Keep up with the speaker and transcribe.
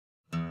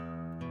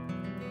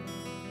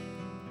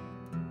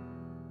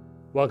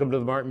Welcome to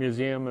the Martin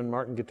Museum and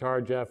Martin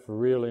Guitar, Jeff.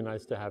 Really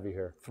nice to have you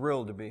here.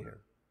 Thrilled to be here.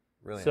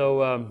 Really.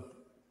 So,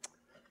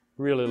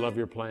 really love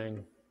your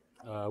playing.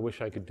 Wish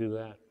I could do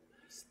that.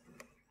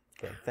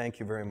 Okay, thank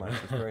you very much.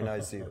 It's very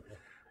nice of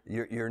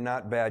you. You're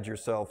not bad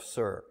yourself,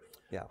 sir.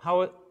 Yeah.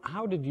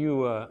 How did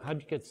you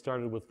get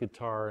started with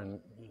guitar and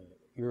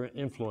your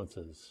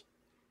influences?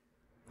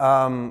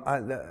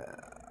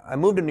 I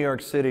moved to New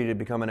York City to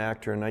become an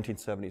actor in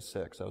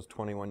 1976. I was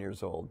 21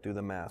 years old. Do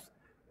the math.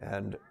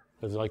 And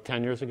Was it like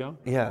 10 years ago?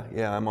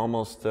 yeah,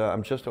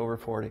 I'm just over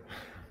 40.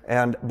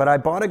 But I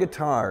bought a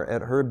guitar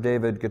at Herb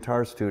David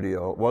Guitar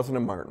Studio. It wasn't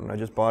a Martin. I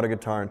just bought a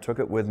guitar and took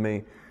it with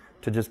me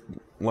to just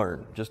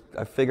learn.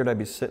 I figured I'd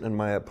be sitting in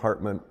my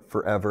apartment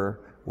forever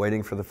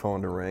waiting for the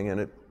phone to ring,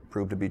 and it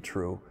proved to be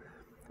true.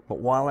 But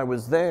while I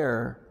was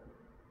there,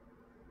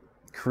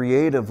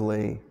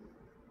 creatively,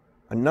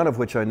 and none of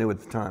which I knew at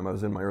the time, I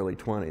was in my early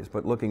 20s,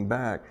 but looking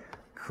back,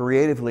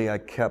 creatively I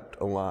kept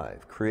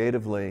alive.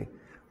 Creatively,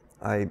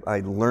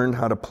 I learned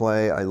how to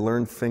play. I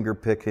learned finger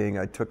picking.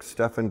 I took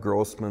Stefan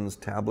Grossman's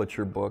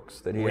tablature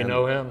books that he We had.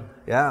 know him.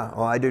 Yeah,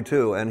 well, I do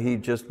too. And he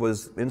just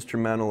was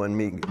instrumental in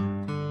me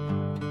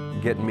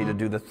getting me to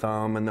do the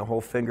thumb and the whole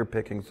finger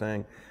picking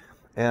thing.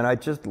 And I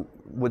just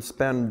would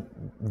spend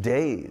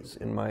days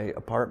in my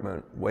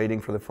apartment waiting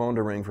for the phone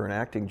to ring for an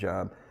acting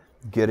job,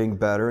 getting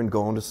better and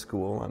going to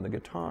school on the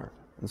guitar.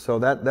 And so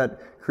that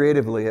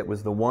creatively, it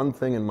was the one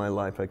thing in my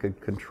life I could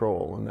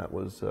control, and that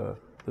was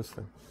this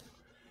thing.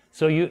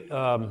 So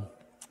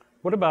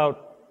what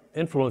about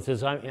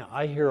influences?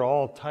 I hear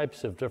all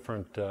types of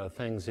different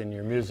things in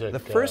your music. The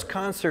first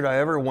concert I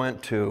ever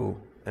went to,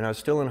 and I was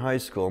still in high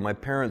school, my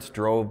parents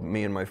drove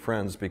me and my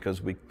friends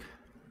because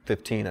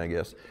 15 I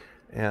guess,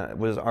 it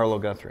was Arlo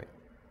Guthrie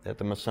at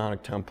the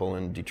Masonic Temple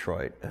in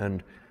Detroit.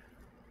 And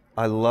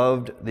I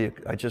loved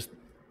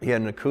he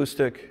had an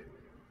acoustic,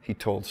 he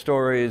told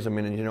stories. I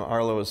mean,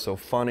 Arlo is so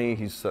funny.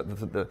 He's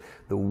the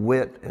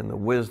wit and the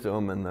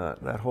wisdom and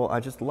that whole, I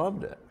just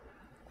loved it.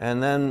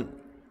 And then,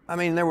 I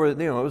mean, there were, it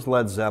was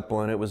Led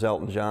Zeppelin, it was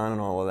Elton John and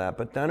all of that,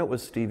 but then it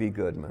was Stevie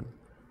Goodman.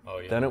 Oh,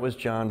 yeah. Then it was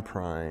John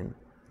Prine.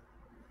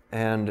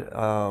 And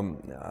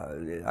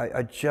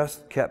I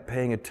just kept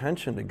paying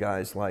attention to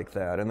guys like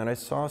that. And then I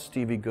saw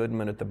Stevie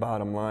Goodman at the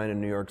Bottom Line in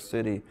New York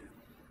City,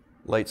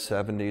 late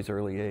 70s,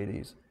 early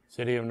 80s.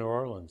 City of New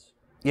Orleans.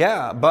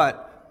 Yeah,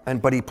 but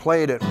he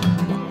played it.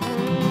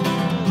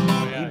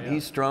 Yeah.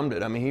 He strummed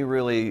it. I mean,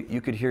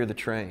 you could hear the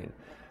train.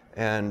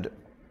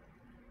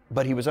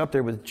 But he was up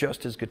there with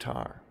just his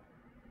guitar.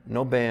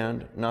 No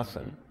band,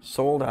 nothing.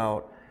 Sold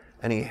out,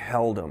 and he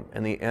held them.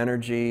 And the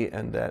energy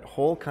and that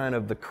whole kind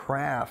of the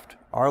craft,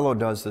 Arlo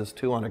does this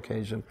too on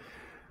occasion,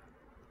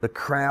 the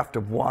craft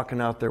of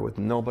walking out there with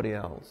nobody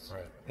else.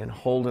 Right. And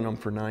holding them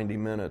for 90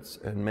 minutes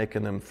and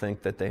making them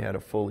think that they had a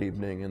full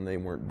evening and they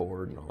weren't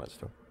bored and all that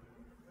stuff.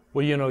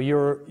 Well,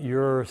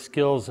 your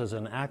skills as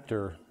an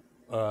actor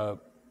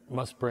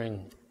must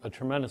bring a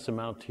tremendous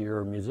amount to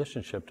your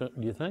musicianship, do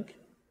you think?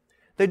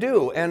 They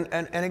do, and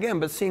again,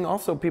 but seeing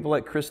also people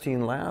like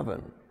Christine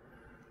Lavin,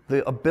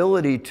 the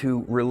ability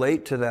to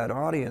relate to that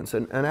audience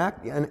and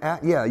act,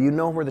 yeah, you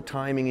know where the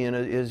timing in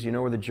it is, you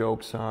know where the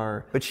jokes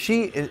are. But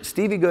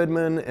Stevie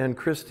Goodman and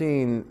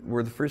Christine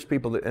were the first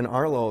people and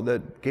Arlo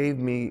that gave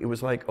me, it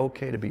was like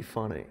okay to be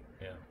funny.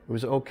 Yeah. It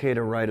was okay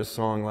to write a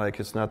song like,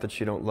 it's not that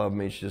she don't love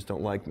me, she just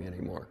don't like me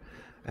anymore.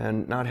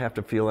 And not have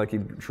to feel like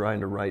you're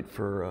trying to write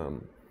for,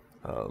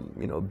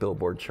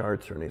 Billboard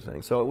charts or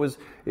anything. So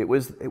it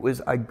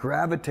was. I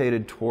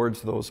gravitated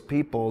towards those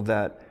people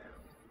that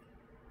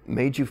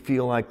made you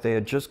feel like they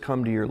had just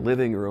come to your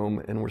living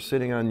room and were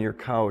sitting on your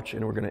couch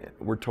and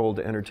we're told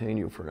to entertain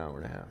you for an hour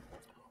and a half.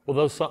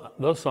 Well,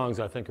 those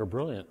songs I think are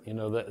brilliant.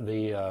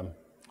 They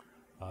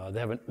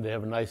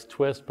have a nice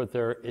twist, but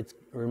it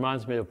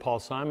reminds me of Paul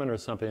Simon or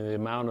something. The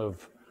amount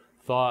of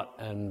thought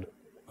and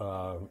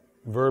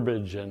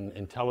verbiage and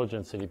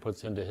intelligence that he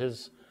puts into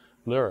his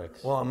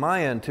lyrics. Well, on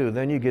my end too,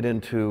 then you get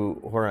into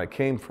where I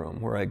came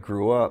from, where I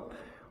grew up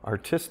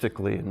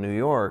artistically in New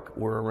York,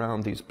 we're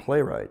around these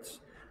playwrights.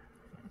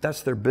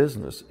 That's their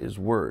business, is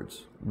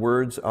words.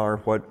 Words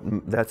are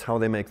that's how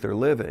they make their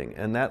living.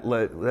 And that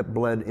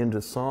bled into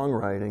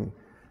songwriting.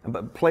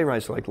 But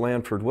playwrights like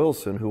Lanford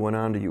Wilson, who went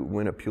on to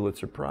win a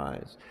Pulitzer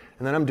Prize.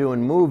 And then I'm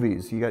doing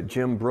movies. You got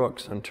Jim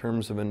Brooks on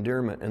Terms of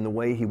Endearment and the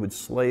way he would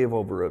slave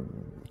over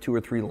 2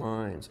 or 3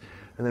 lines.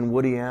 And then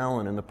Woody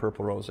Allen in The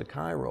Purple Rose of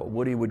Cairo.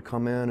 Woody would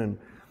come in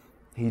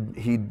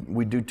and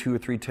we'd do 2 or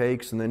 3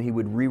 takes and then he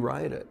would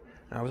rewrite it.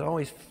 And I was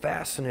always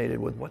fascinated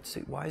with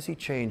why is he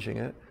changing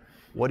it?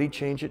 What did he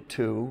change it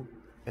to?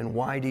 And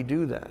why did he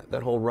do that?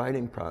 That whole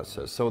writing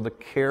process. So the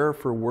care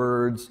for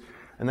words,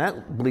 and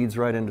that bleeds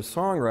right into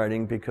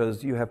songwriting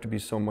because you have to be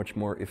so much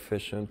more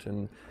efficient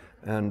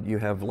and you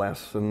have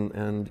less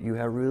and you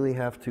really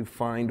have to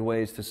find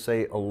ways to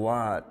say a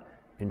lot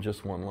in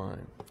just one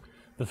line.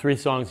 The 3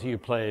 songs that you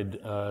played,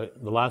 the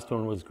last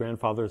one was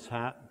Grandfather's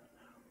Hat.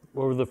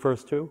 What were the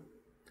first 2?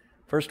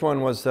 First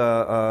one was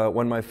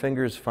When My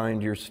Fingers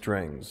Find Your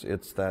Strings.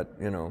 It's that,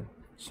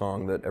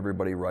 song that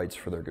everybody writes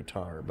for their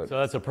guitar. But so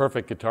that's a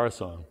perfect guitar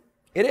song.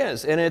 It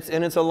is, and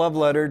it's a love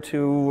letter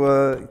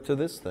to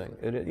this thing.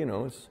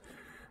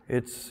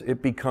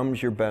 It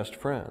becomes your best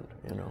friend.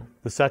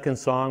 The second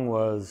song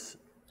was.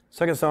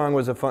 Second song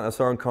was a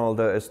song called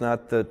 "It's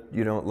Not That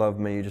You Don't Love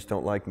Me, You Just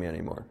Don't Like Me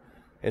Anymore."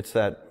 It's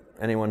that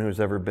anyone who's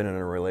ever been in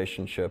a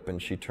relationship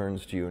and she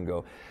turns to you and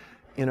go,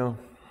 and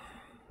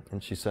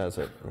she says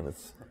it,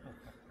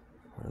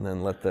 and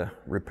then let the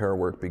repair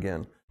work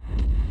begin.